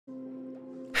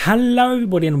Hello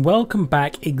everybody and welcome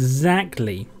back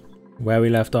exactly where we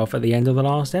left off at the end of the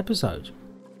last episode.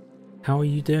 How are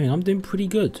you doing? I'm doing pretty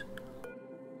good.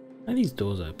 Are these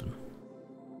doors open?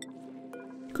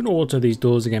 You can auto these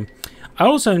doors again. I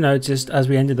also noticed as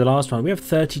we ended the last one, we have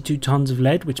 32 tons of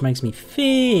lead, which makes me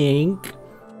think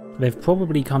they've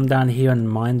probably come down here and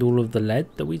mined all of the lead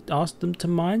that we asked them to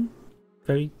mine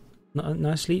very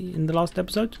nicely in the last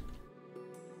episode.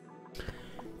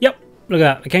 Yep, look at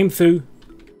that. They came through,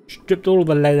 stripped all of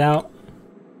the lead out,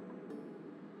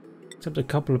 except a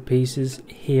couple of pieces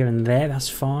here and there. That's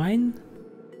fine.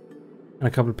 And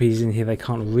a couple of pieces in here they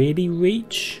can't really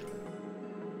reach.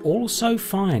 Also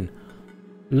fine.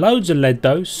 Loads of lead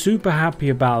though. Super happy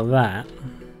about that.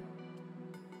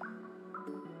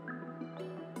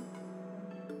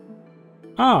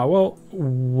 Ah, well,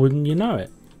 wouldn't you know it?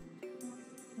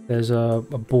 There's a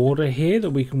border here that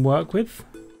we can work with.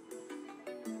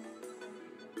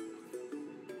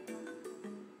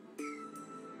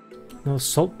 Another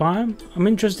salt biome. I'm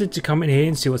interested to come in here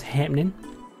and see what's happening.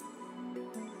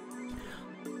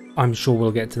 I'm sure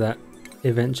we'll get to that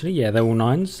eventually. Yeah, they're all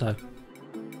 9s, so.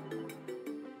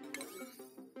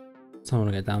 Someone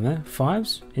will get down there.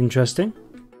 5s. Interesting.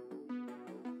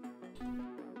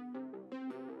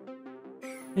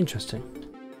 Interesting.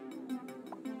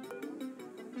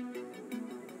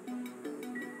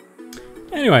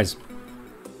 Anyways.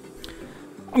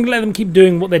 I'm gonna let them keep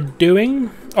doing what they're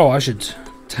doing. Oh, I should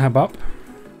tab up.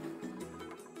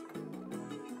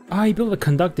 Ah, he built a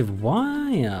conductive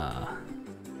wire.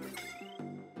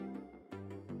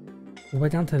 All the way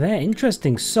down to there.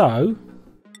 Interesting. So,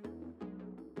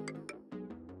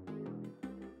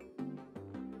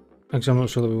 actually, I'm not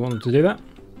sure that we want them to do that.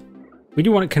 We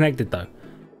do want it connected though.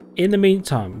 In the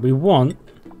meantime, we want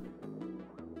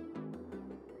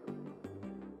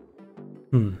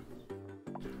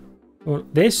well,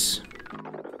 this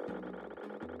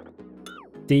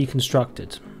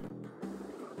deconstructed.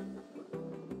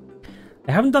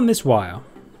 I haven't done this wire.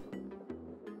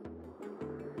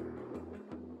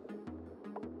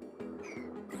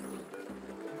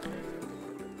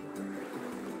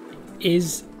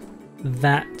 Is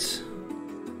that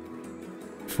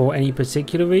for any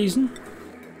particular reason?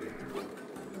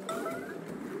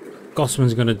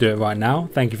 Gossman's going to do it right now.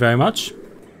 Thank you very much.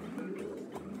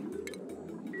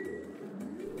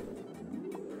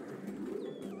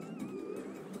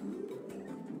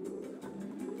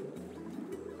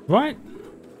 Right.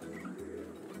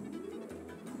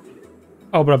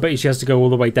 Oh, but I bet you she has to go all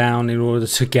the way down in order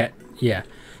to get... Yeah.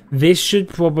 This should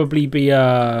probably be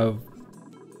a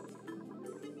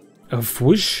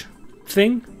whoosh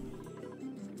thing.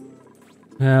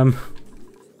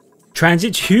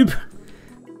 Transit tube.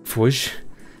 Whoosh.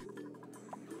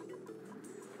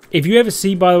 If you ever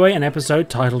see, by the way, an episode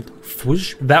titled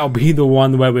Whoosh, that'll be the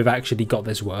one where we've actually got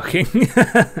this working.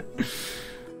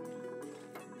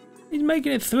 He's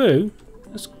making it through.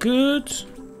 That's good.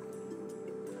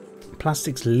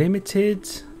 Plastics limited.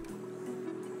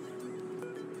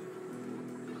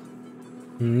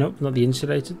 Nope, not the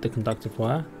insulated, the conductive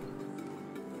wire.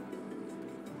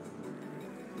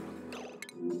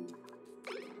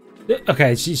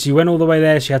 Okay, she went all the way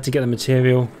there. She had to get the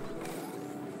material.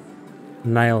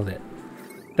 Nailed it.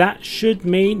 That should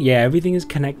mean, yeah, everything is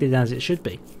connected as it should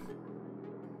be.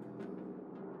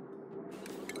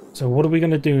 So what are we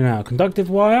going to do now? Conductive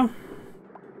wire.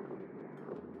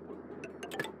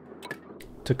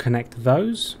 To connect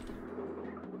those.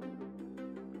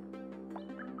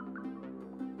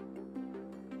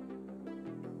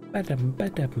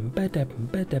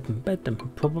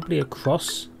 Probably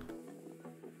across.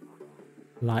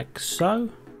 Like so.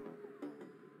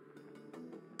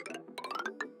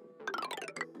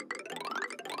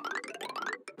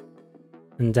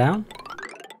 And down.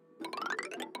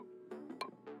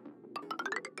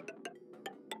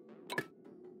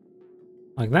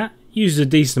 Like that. Uses a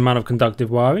decent amount of conductive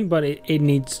wiring, but it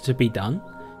needs to be done.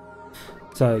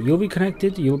 So you'll be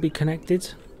connected, you'll be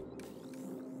connected.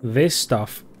 This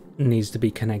stuff needs to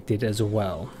be connected as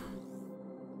well.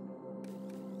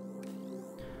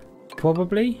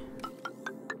 Probably.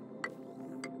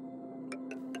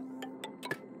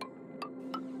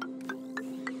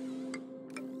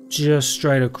 Just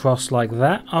straight across like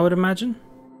that, I would imagine.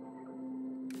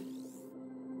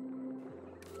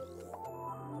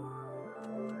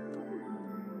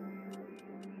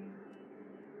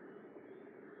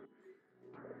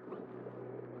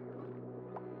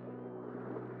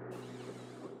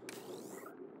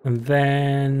 And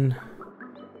then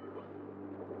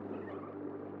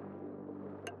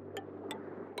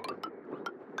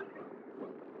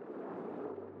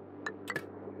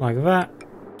like that,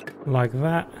 like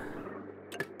that,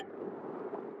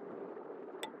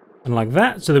 open like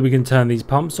that so that we can turn these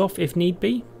pumps off if need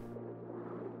be.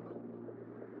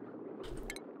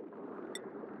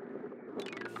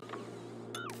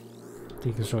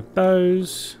 Deconstruct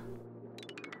those.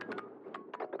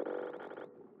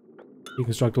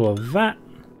 Deconstruct all of that.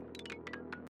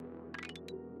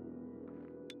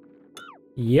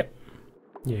 Yep.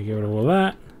 Yeah, get rid of all of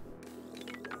that.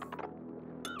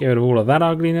 Get rid of all of that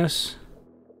ugliness.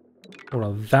 All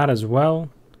of that as well.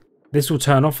 This will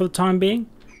turn off for the time being,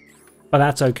 but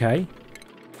that's okay.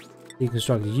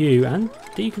 Deconstruct you and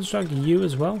deconstruct you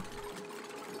as well.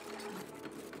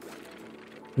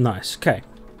 Nice, okay.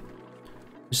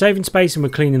 We're saving space and we're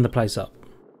cleaning the place up.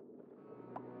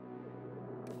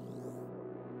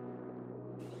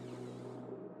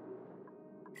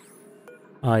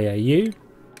 Oh yeah, you.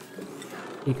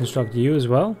 Deconstruct you as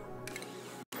well.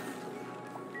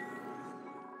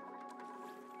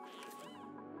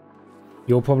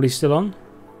 You're probably still on.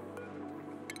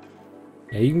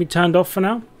 Yeah, you can be turned off for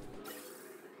now.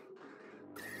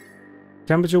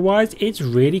 Temperature wise, it's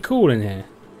really cool in here.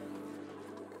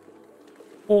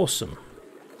 Awesome.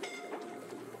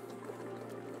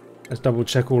 Let's double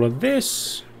check all of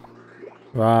this.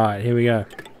 Right, here we go.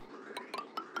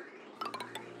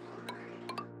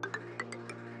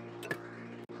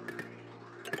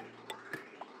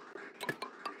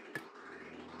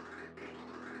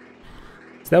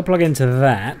 They'll plug into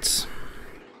that.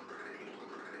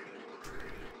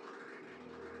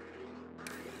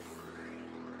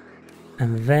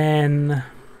 And then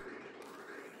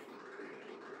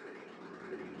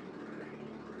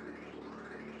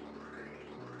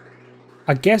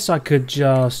I guess I could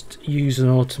just use an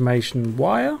automation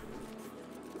wire.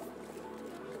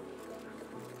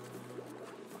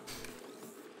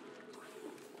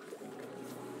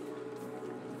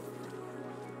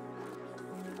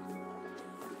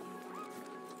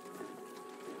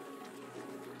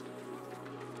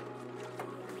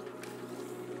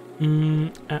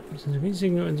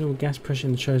 Signal until gas pressure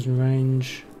in the chosen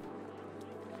range.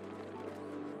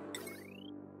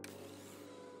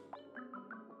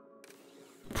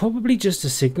 Probably just a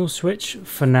signal switch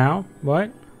for now,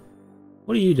 right?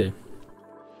 What do you do?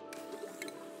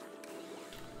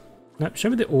 No, show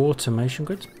me the automation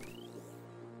grid.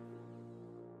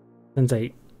 Sends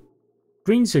a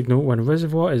green signal when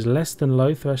reservoir is less than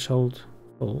low threshold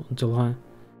full until high.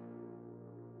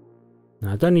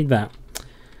 No, I don't need that.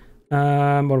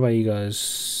 What about you guys?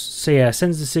 So yeah,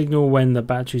 sends the signal when the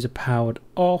batteries are powered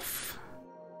off.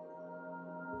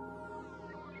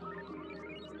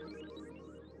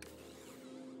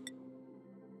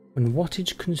 When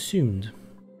wattage consumed.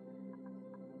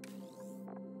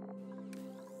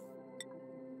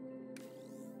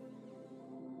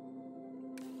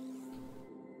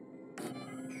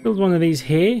 Build one of these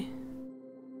here.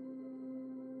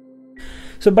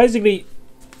 So basically,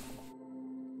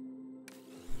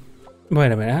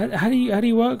 wait a minute. How do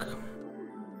you work?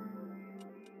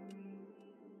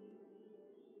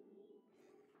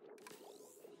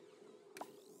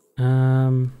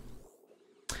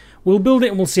 We'll build it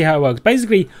and we'll see how it works.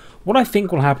 Basically, what I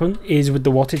think will happen is with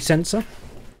the wattage sensor,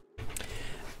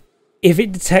 if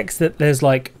it detects that there's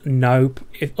like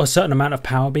a certain amount of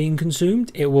power being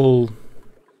consumed, it will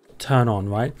turn on,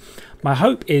 right? My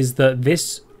hope is that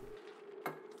this,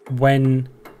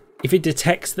 if it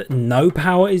detects that no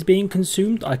power is being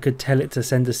consumed, I could tell it to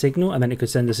send a signal, and then it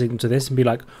could send a signal to this and be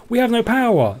like, we have no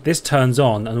power. This turns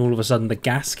on, and all of a sudden the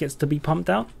gas gets to be pumped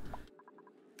out.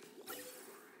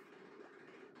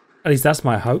 At least that's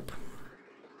my hope.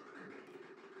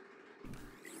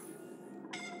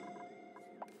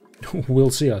 We'll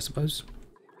see, I suppose.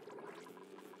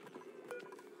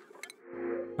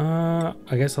 I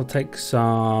guess I'll take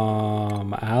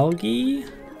some algae.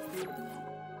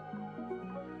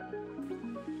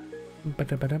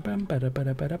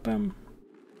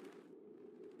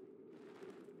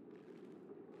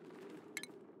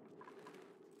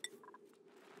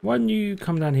 Why don't you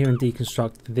come down here and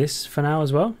deconstruct this for now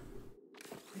as well?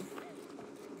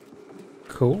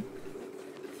 Cool.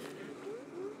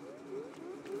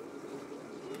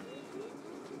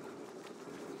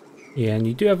 Yeah, and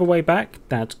you do have a way back.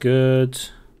 That's good.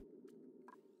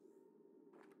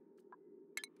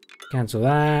 Cancel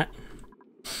that.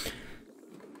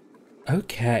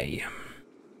 Okay.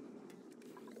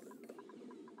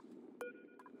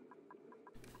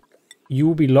 You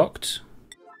will be locked.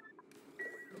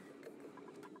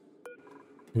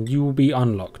 And you will be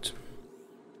unlocked.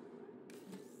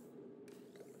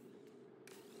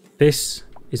 This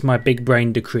is my big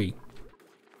brain decree.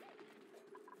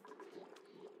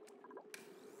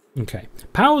 Okay.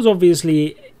 Power's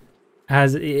obviously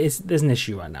there's an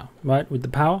issue right now, right? With the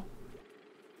power.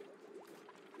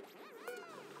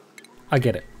 I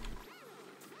get it.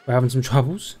 We're having some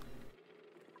troubles.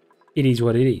 It is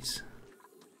what it is.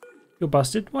 You're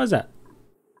busted? Why is that?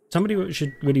 Somebody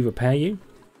should really repair you.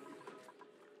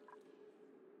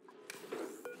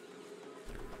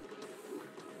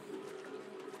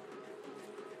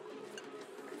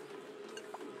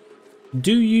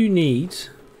 Do you need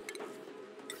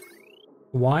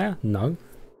wire? No.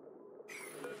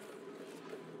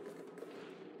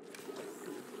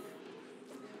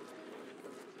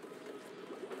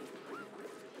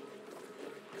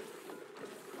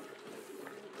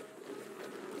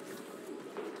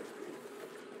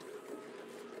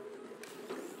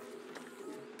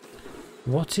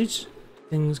 Wattage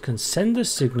things can send a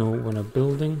signal when a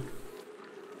building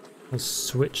is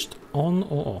switched on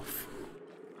or off.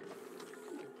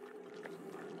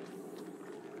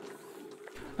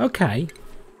 Okay.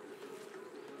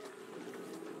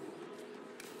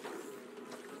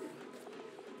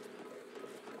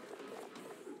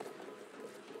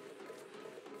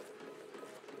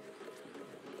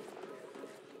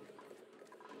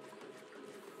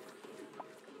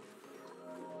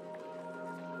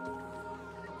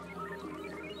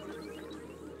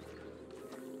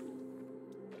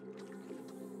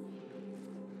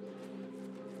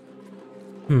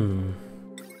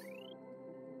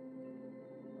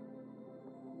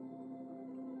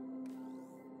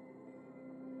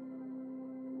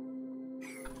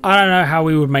 I don't know how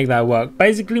we would make that work.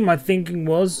 Basically, my thinking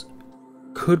was,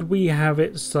 could we have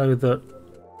it so that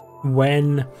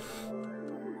when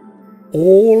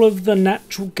all of the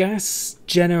natural gas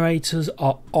generators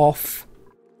are off,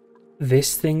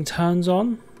 this thing turns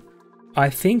on? I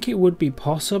think it would be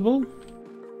possible.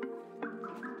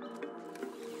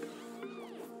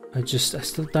 I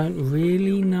still don't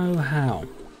really know how.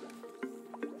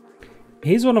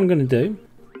 Here's what I'm going to do.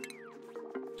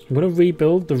 I'm going to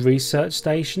rebuild the research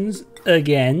stations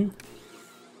again.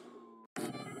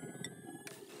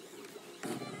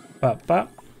 And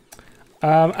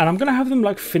I'm going to have them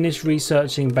like finish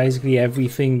researching basically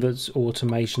everything that's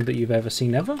automation that you've ever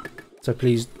seen ever. So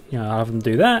please, I'll have them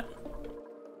do that.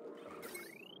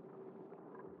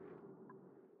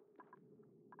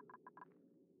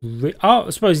 I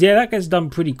suppose, yeah, that gets done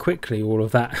pretty quickly, all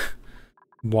of that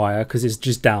wire, because it's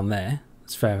just down there.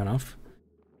 That's fair enough.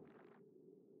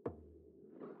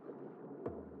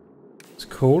 It's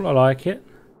cool, I like it.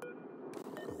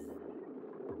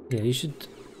 Yeah, you should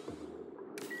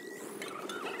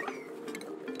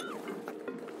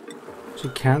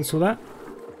cancel that.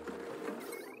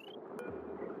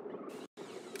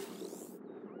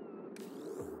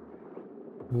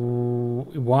 Ooh,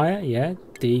 wire, yeah,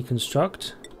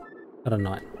 deconstruct. At a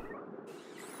 9.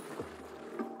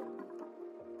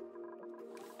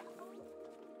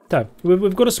 So,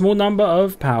 we've got a small number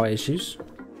of power issues.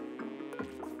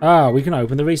 Ah, we can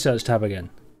open the research tab again.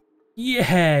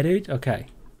 Yeah, dude. Okay.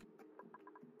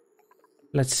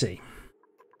 Let's see.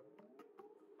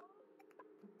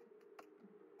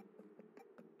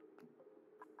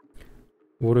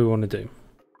 What do we want to do?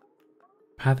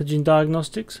 Pathogen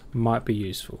diagnostics might be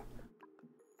useful.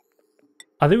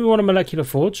 I think we want a molecular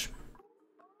forge.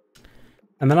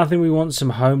 And then I think we want some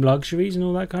home luxuries and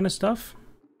all that kind of stuff.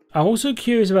 I'm also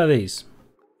curious about these.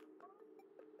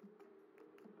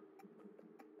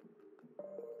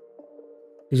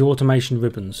 These automation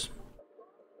ribbons.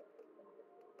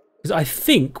 Because I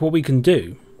think what we can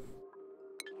do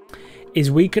is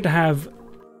we could have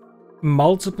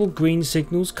multiple green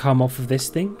signals come off of this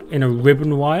thing in a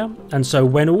ribbon wire. And so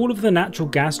when all of the natural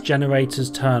gas generators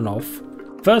turn off,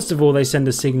 first of all, they send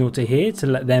a signal to here to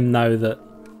let them know that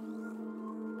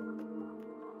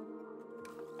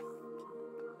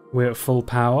we're at full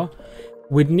power.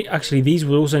 Actually, these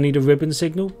will also need a ribbon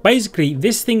signal. Basically,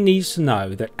 this thing needs to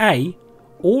know that A,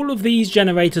 all of these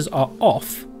generators are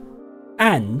off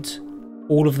and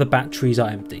all of the batteries are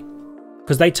empty.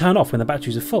 Because they turn off when the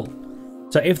batteries are full.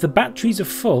 So if the batteries are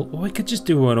full, well, we could just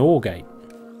do an OR gate.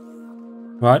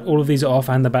 Right, all of these are off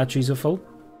and the batteries are full.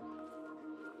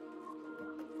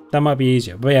 That might be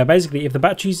easier. But yeah, basically, if the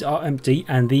batteries are empty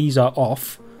and these are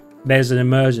off, there's an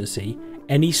emergency.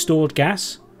 Any stored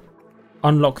gas,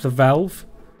 unlock the valve,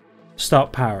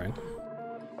 start powering.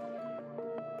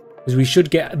 Because we should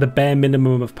get the bare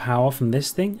minimum of power from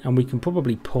this thing, and we can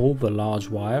probably pull the large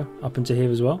wire up into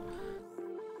here as well.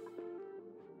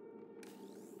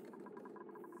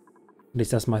 At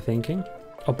least that's my thinking.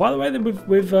 Oh, by the way,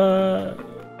 we've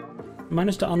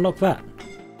managed to unlock that.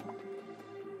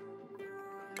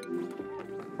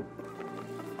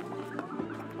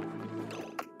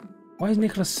 Why is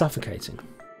Nicholas suffocating?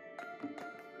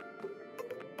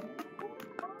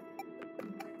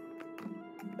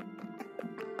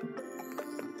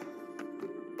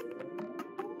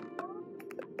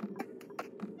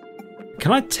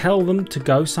 Can I tell them to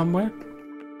go somewhere?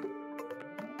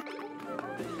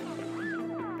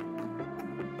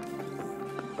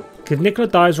 If Nicola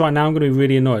dies right now, I'm going to be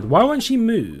really annoyed. Why won't she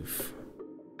move?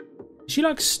 Is she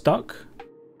like stuck?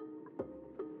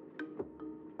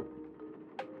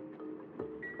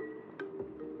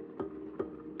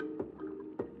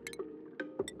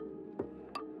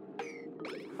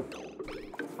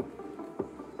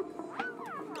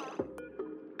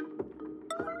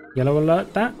 Yellow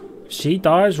alert that. She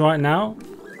dies right now.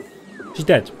 She's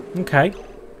dead. Okay.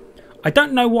 I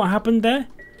don't know what happened there.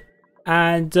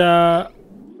 And I'm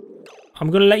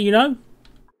going to let you know.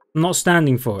 I'm not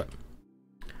standing for it.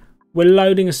 We're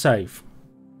loading a save.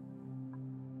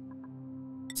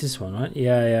 It's this one, right?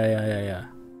 Yeah.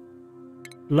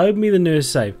 Load me the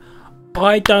newest save.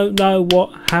 I don't know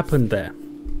what happened there.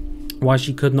 Why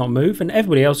she could not move. And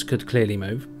everybody else could clearly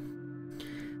move.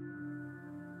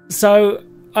 So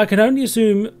I can only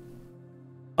assume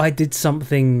I did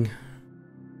something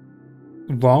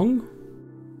wrong.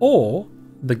 Or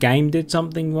the game did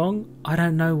something wrong. I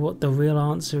don't know what the real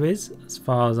answer is. As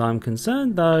far as I'm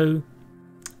concerned, though,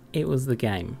 it was the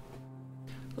game.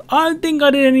 I don't think I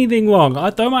did anything wrong.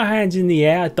 I throw my hands in the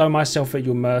air. I throw myself at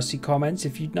your mercy. Comments.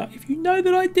 If you know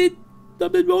that I did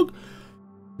something wrong,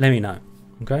 let me know.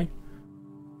 Okay.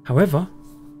 However,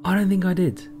 I don't think I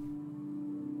did.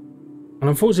 And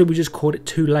unfortunately, we just caught it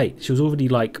too late. She was already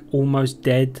like almost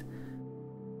dead.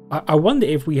 I wonder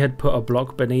if we had put a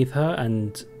block beneath her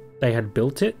and they had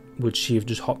built it, would she have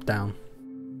just hopped down?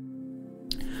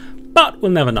 But we'll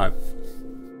never know.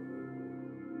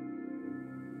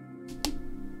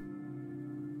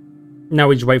 Now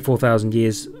we just wait 4,000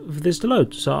 years for this to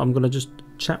load. So I'm going to just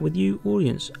chat with you,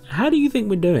 audience. How do you think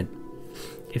we're doing?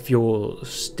 If you're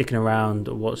sticking around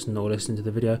or watching or listening to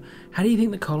the video, how do you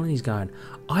think the colony's going?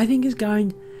 I think it's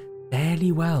going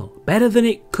fairly well. Better than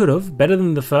it could have. Better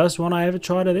than the first one I ever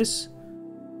tried of this.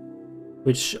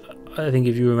 Which I think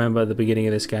if you remember at the beginning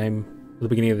of this game, the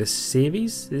beginning of this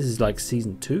series, this is like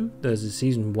season 2. There's a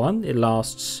season 1. It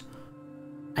lasts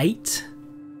 8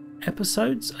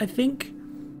 episodes, I think.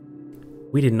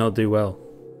 We did not do well.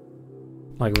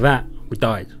 Like that, we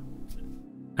died.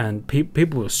 And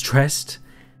people were stressed.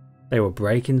 They were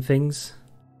breaking things.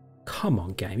 Come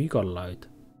on, game, you got to load.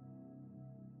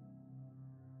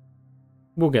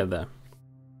 We'll get there.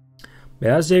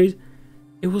 Yeah, that series,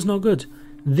 it was not good.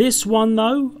 This one,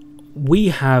 though, we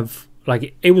have,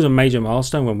 like, it was a major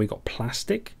milestone when we got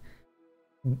plastic.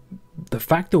 The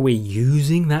fact that we're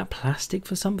using that plastic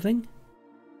for something,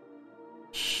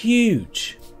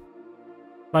 huge.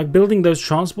 Like building those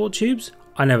transport tubes,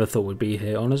 I never thought would be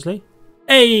here, honestly.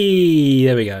 Hey,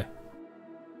 there we go.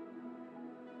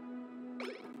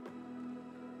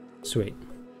 Sweet.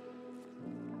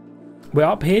 We're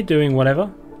up here doing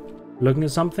whatever, looking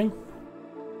at something.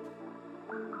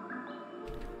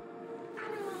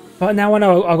 But now I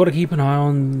know I've got to keep an eye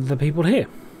on the people here.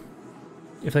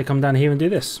 If they come down here and do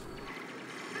this.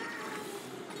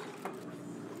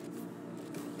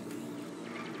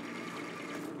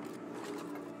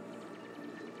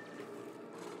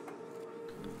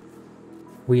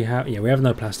 We have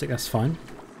no plastic, that's fine.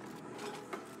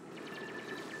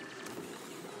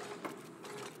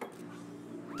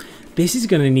 This is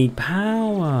going to need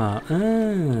power.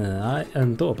 I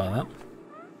hadn't thought about that.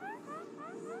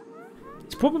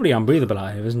 It's probably unbreathable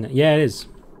out here, isn't it? Yeah, it is.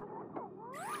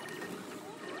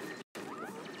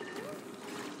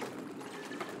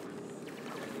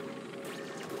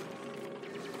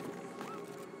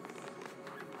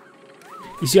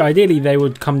 You see, ideally they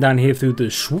would come down here through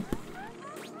the swoop.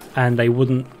 And they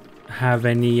wouldn't have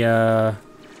any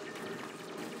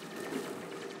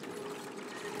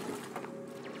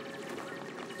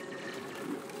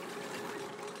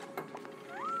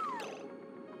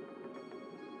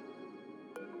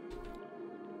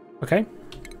okay.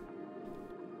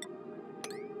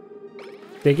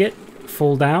 Dig it,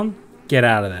 fall down, get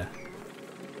out of there.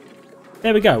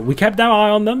 There we go. We kept our eye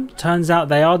on them. Turns out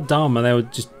they are dumb and they were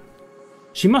just...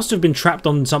 She must have been trapped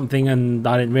on something and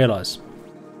I didn't realise.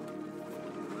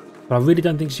 But I really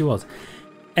don't think she was.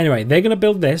 Anyway, they're going to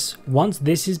build this. Once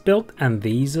this is built and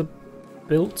these are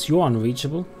built, you're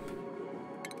unreachable.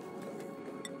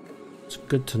 It's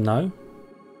good to know.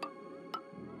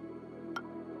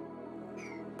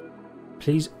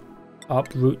 Please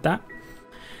uproot that.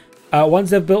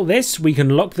 Once they've built this, we can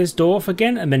lock this door off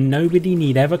again and then nobody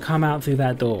need ever come out through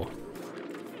that door.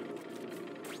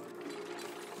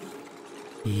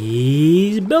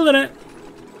 He's building it.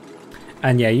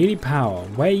 And yeah, you need power.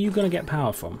 Where are you going to get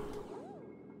power from?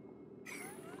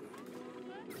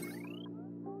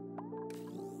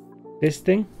 This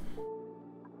thing?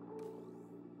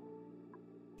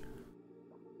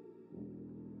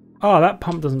 Oh, that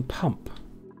pump doesn't pump.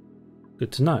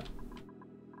 Good to know.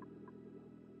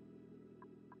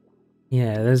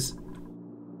 Yeah, there's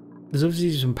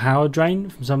obviously some power drain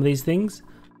from some of these things.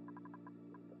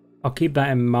 I'll keep that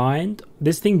in mind.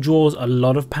 This thing draws a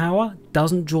lot of power.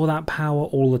 Doesn't draw that power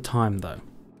all the time though.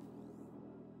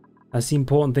 That's the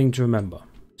important thing to remember.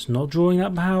 It's not drawing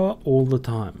that power all the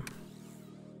time.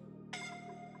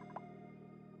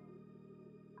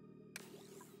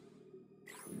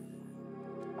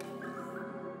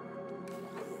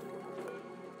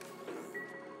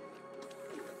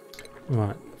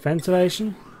 Right,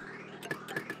 ventilation.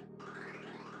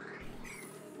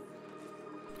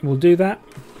 We'll do that.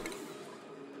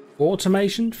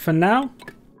 Automation for now.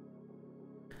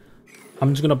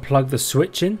 I'm just going to plug the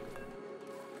switch in.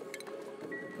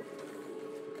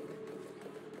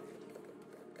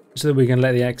 So that we can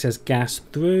let the excess gas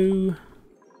through.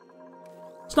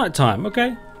 It's night time,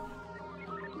 okay.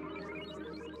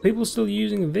 People still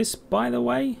using this, by the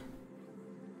way?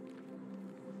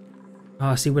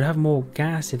 Ah, see, we'd have more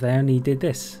gas if they only did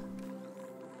this.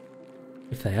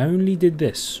 If they only did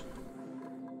this.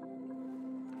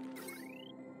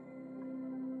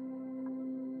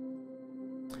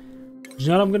 Do you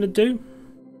know what I'm going to do?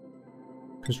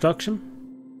 Construction.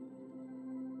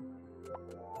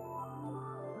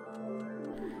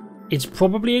 It's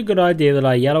probably a good idea that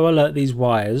I yellow alert these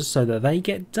wires so that they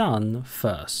get done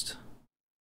first.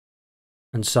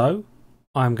 And so,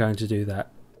 I'm going to do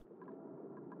that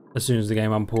as soon as the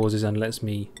game unpauses and lets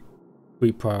me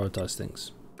reprioritize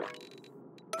things.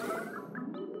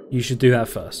 You should do that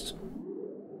first.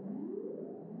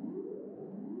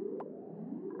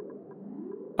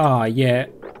 Ah, yeah.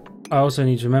 I also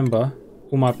need to remember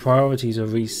all my priorities are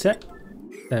reset.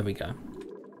 There we go.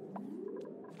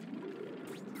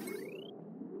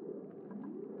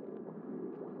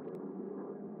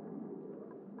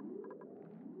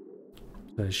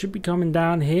 So they should be coming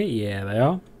down here. Yeah, they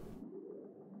are.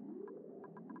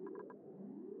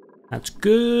 That's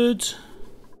good.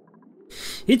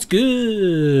 It's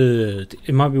good.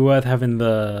 It might be worth having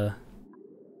the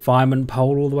fireman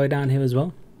pole all the way down here as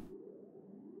well.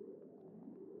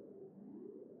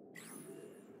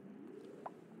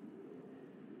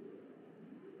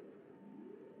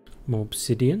 More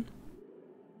obsidian.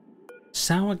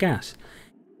 Sour gas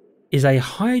is a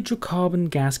hydrocarbon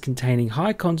gas containing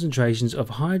high concentrations of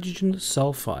hydrogen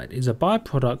sulfide. It is a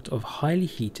byproduct of highly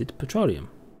heated petroleum.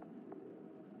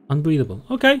 Unbreathable.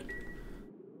 Okay.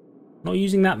 Not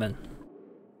using that then.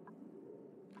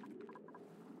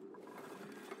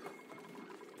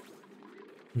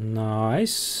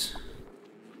 Nice.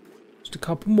 Just a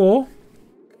couple more.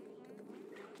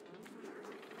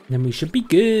 Then we should be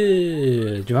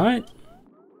good, right?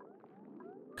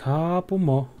 Couple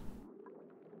more.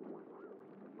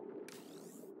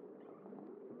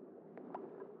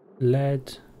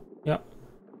 Lead. Yep.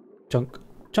 Chunk.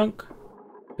 Chunk.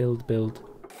 Build, build.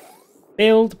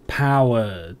 Build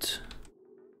powered.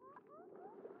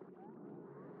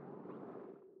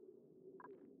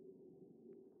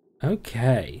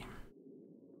 Okay.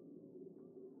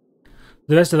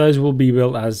 The rest of those will be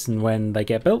built as and when they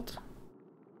get built.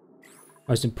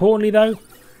 Most importantly though,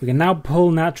 we can now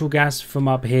pull natural gas from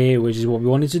up here, which is what we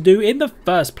wanted to do in the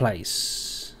first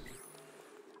place.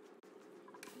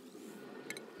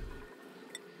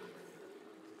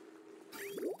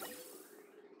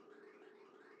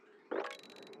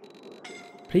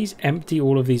 Please empty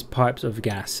all of these pipes of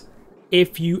gas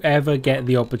if you ever get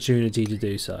the opportunity to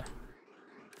do so.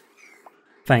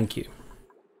 Thank you.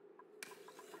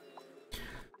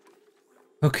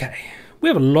 Okay, we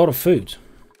have a lot of food.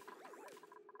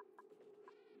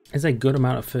 It's a good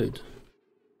amount of food.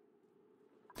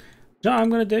 You know what I'm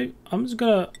going to do? I'm just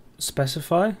going to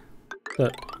specify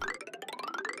that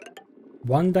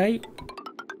one day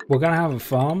we're going to have a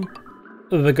farm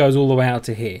that goes all the way out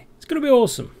to here. It's going to be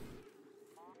awesome.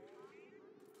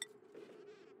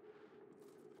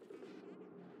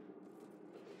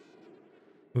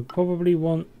 We probably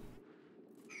want...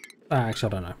 actually, I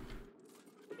don't know.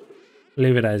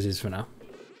 Leave it as is for now.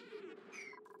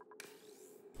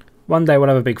 One day we'll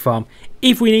have a big farm.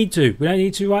 If we need to. We don't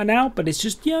need to right now, but it's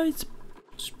just, you know, it's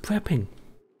just prepping.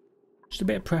 Just a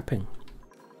bit of prepping.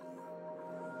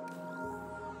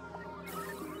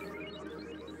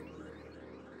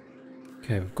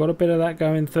 Okay, we've got a bit of that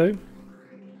going through.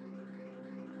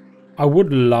 I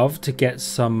would love to get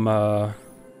some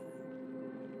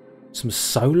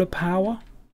solar power.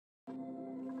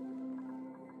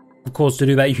 Of course, to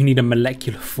do that you need a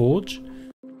molecular forge,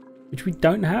 which we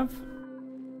don't have.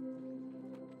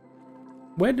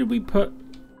 Where did we put...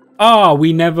 Ah,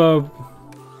 we never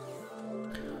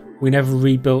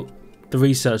rebuilt the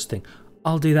research thing.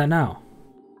 I'll do that now.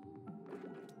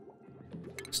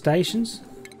 Stations.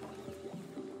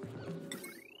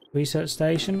 Research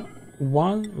station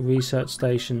 1, research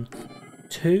station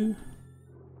 2.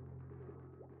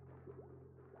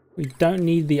 We don't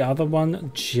need the other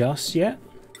one just yet.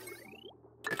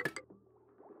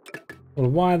 We'll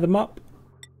wire them up.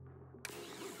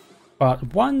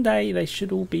 But one day they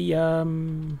should all be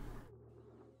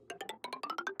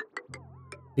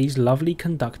these lovely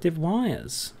conductive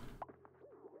wires.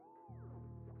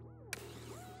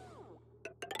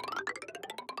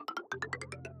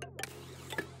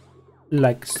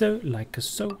 Like so, like a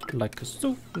so, like a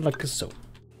so, like a so.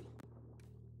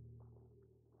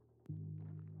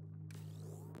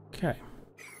 Okay.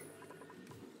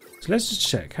 So let's just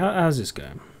check. How's this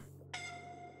going?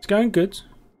 It's going good.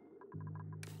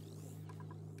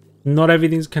 Not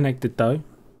everything's connected though.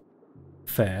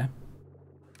 Fair.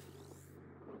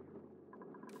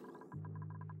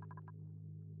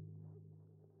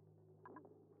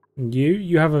 And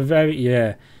you have a very,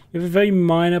 yeah. You have a very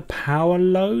minor power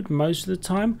load most of the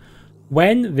time.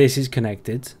 When this is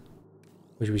connected,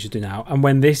 which we should do now, and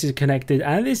when this is connected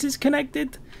and this is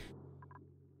connected,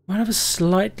 might have a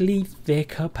slightly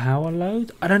thicker power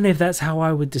load. I don't know if that's how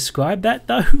I would describe that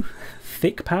though.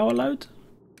 Thick power load.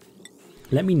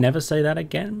 Let me never say that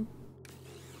again.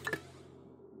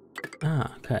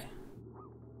 Ah, okay.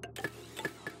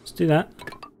 Let's do that.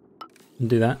 And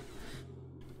do that.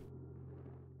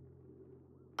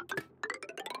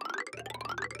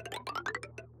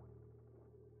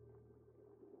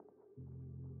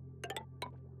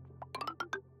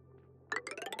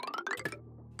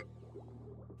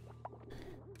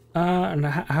 And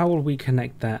how will we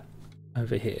connect that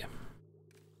over here?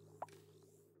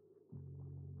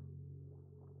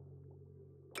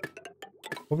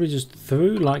 Probably just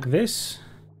through like this,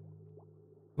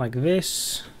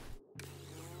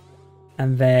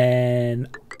 and then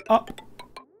up,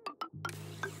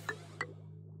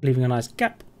 leaving a nice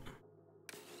gap,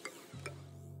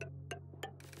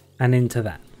 and into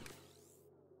that.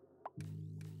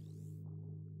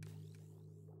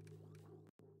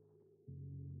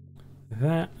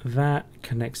 That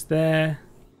connects there.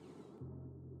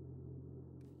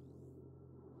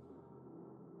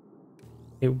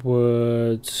 It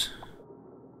would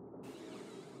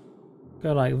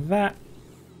go like that.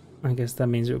 I guess that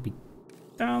means it would be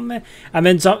down there. And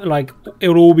then something like it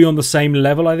will all be on the same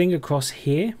level, I think, across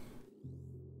here.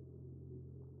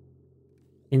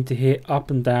 Into here, up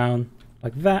and down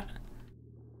like that.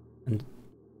 And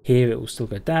here it will still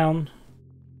go down.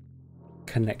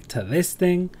 Connect to this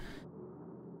thing.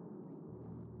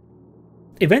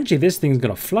 Eventually this thing's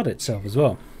going to flood itself as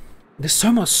well. There's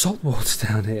so much salt water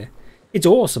down here. It's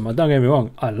awesome, don't get me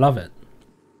wrong. I love it.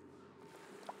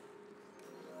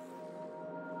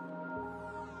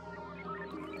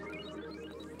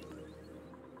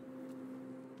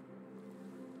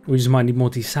 We just might need more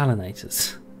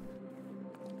desalinators.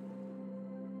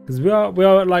 Because we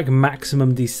are at like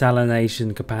maximum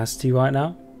desalination capacity right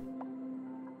now.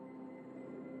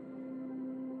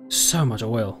 So much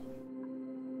oil.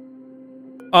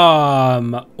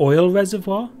 Oil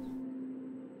reservoir?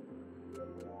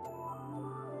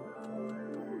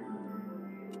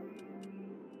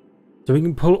 So we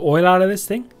can pull oil out of this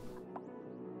thing?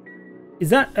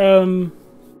 Is that, how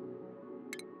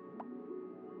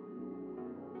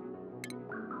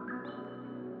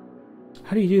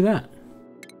do you do that?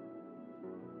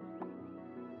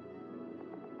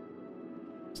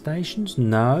 Stations?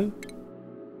 No.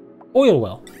 Oil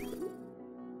well.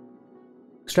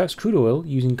 Extracts crude oil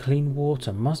using clean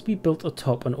water. Must be built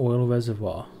atop an oil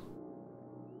reservoir.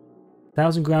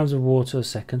 1,000 grams of water a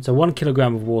second. So 1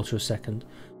 kilogram of water a second.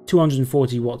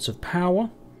 240 watts of power.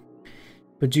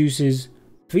 Produces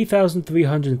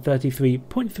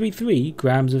 3,333.33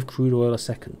 grams of crude oil a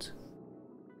second.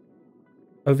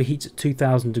 Overheats at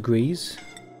 2,000 degrees.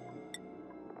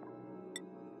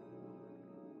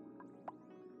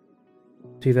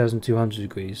 (2,200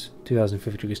 degrees),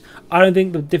 2,050 degrees. I don't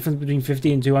think the difference between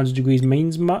 50 and 200 degrees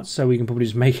means much, so we can probably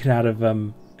just make it out of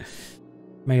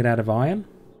iron.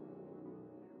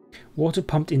 Water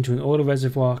pumped into an oil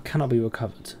reservoir cannot be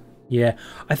recovered. Yeah,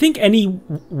 I think any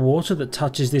water that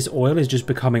touches this oil is just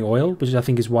becoming oil, which I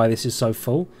think is why this is so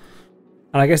full.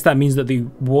 And I guess that means that the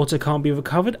water can't be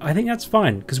recovered. I think that's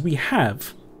fine, because we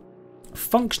have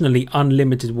functionally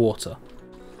unlimited water.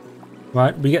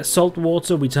 Right, we get salt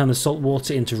water, we turn the salt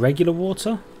water into regular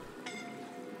water.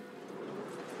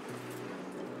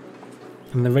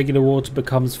 And the regular water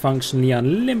becomes functionally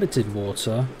unlimited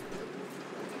water.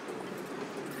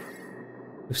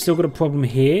 We've still got a problem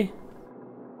here.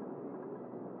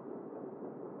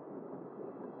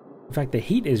 In fact, the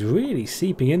heat is really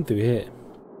seeping in through here.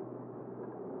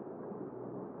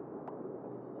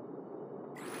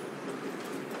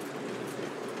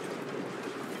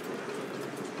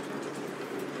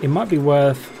 It might be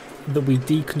worth that we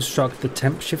deconstruct the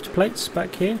temp shift plates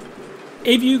back here.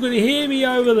 If you could hear me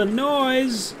over the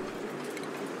noise,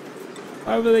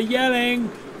 over the yelling,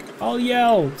 I'll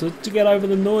yell to get over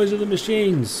the noise of the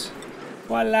machines.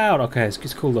 Quite loud. Okay,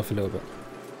 it's cooled off a little bit.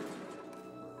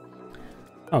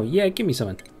 Oh yeah, give me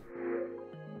something.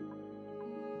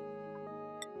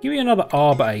 Give me another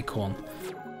arbor acorn.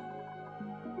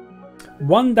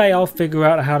 One day I'll figure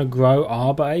out how to grow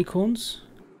arbor acorns,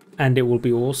 and it will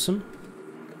be awesome.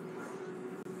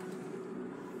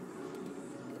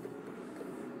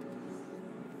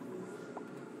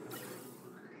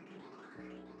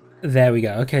 There we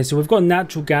go. Okay, so we've got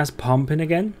natural gas pumping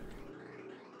again,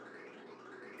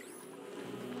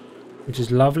 which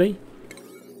is lovely.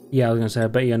 Yeah, I was going to say, I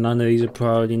bet you none of these are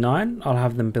priority 9. I'll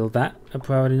have them build that at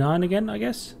priority 9 again, I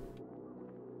guess.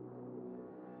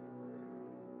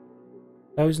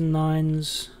 Those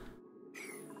 9s.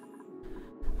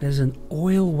 There's an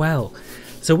oil well.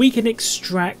 So we can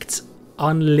extract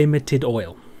unlimited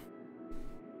oil,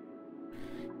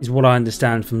 is what I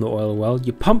understand from the oil well.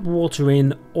 You pump water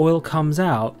in, oil comes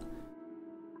out.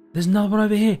 There's another one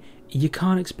over here. You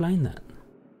can't explain that.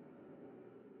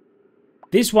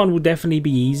 This one will definitely be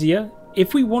easier.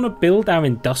 If we want to build our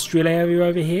industrial area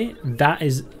over here, that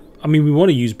is... I mean, we want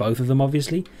to use both of them,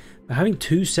 obviously. But having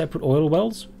 2 separate oil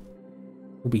wells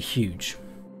will be huge.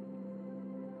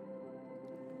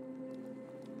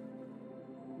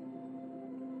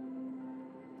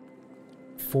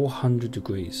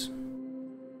 $400.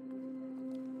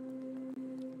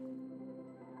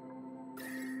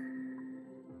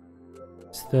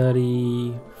 It's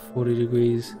 30, 40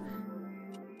 degrees.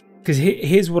 Because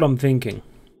here's what I'm thinking.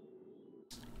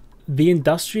 The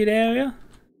industrial area,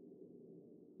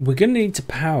 we're going to need to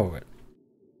power it.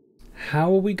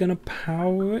 How are we going to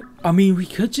power it? I mean, we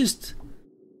could just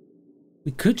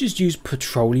use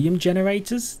petroleum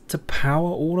generators to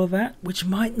power all of that, which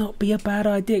might not be a bad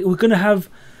idea. We're going to have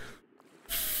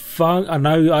fun. I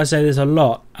know I say this a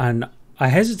lot, and I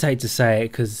hesitate to say it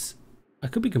because I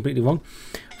could be completely wrong.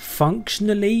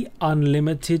 Functionally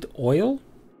unlimited oil?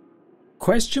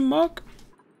 Question mark?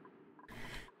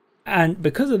 And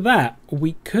because of that,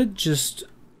 we could just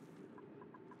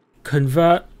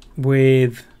convert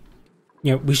with,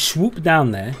 you know, we swoop down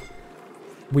there,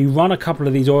 we run a couple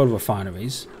of these oil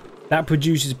refineries, that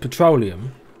produces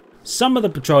petroleum. Some of the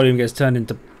petroleum gets turned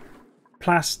into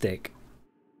plastic,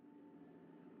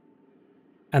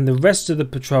 and the rest of the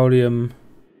petroleum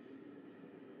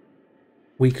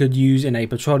we could use in a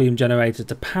petroleum generator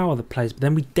to power the place, but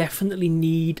then we definitely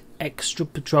need extra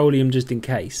petroleum just in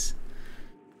case.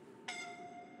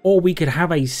 Or we could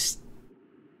have a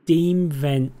steam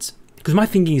vent, because my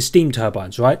thinking is steam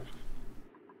turbines, right?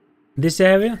 This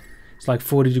area, it's like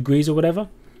 40 degrees or whatever.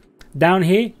 Down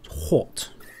here, it's hot.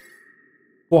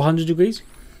 400 degrees.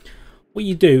 What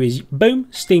you do is, boom,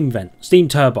 steam vent, steam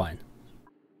turbine.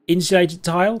 Insulated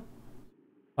tile,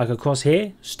 like across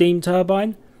here, steam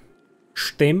turbine.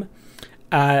 Steam,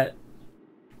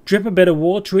 drip a bit of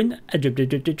water in, drip, drip,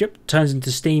 drip, drip, drip, turns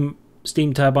into steam.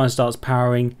 Steam turbine starts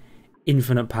powering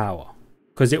infinite power,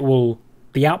 because it will,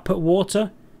 the output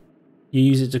water, you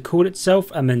use it to cool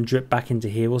itself and then drip back into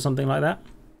here or something like that.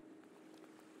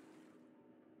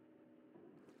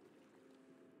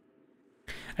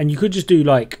 And you could just do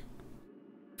like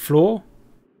floor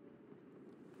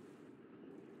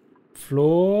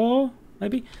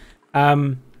maybe,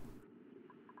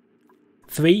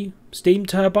 3 steam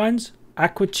turbines,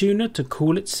 aqua tuner to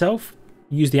cool itself.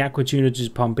 Use the aqua tuner to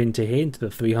just pump into here, into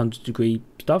the 300 degree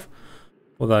stuff.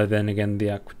 Although then again, the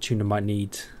aqua tuner might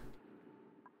need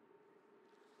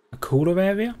a cooler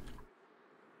area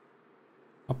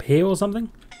up here or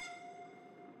something.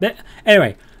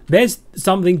 Anyway, there's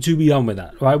something to be done with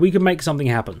that, right? We can make something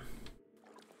happen,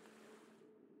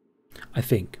 I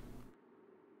think.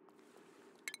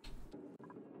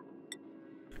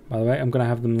 By the way, I'm going to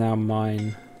have them now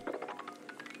mine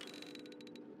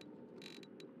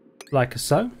like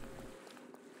so.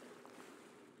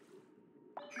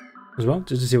 As well,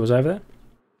 just to see what's over there.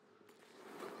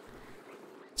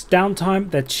 It's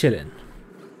downtime, they're chilling.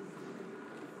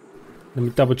 Let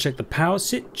me double check the power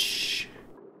switch.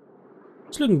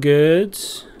 It's looking good.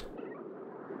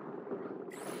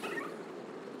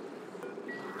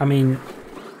 I mean,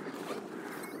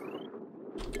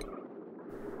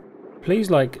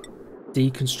 please, like,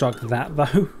 deconstruct that,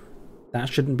 though. That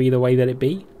shouldn't be the way that it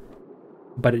be.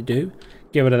 But it do.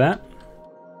 Get rid of that.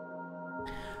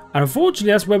 And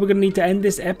unfortunately, that's where we're going to need to end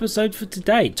this episode for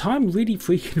today. Time really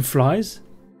freaking flies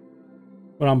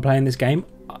when I'm playing this game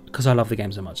because I love the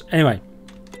game so much. Anyway,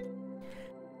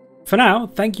 for now,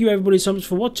 thank you everybody so much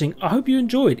for watching. I hope you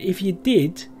enjoyed. If you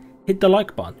did, hit the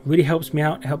like button. It really helps me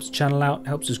out. It helps the channel out. It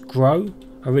helps us grow.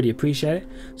 I really appreciate it.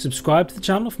 Subscribe to the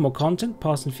channel for more content,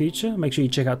 past and future. Make sure you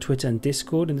check out Twitter and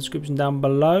Discord in the description down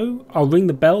below. I'll ring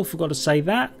the bell, forgot to say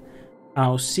that.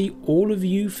 I'll see all of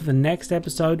you for the next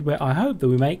episode where I hope that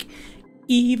we make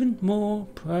even more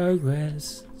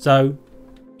progress. So,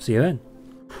 see you then.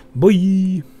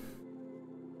 Bye.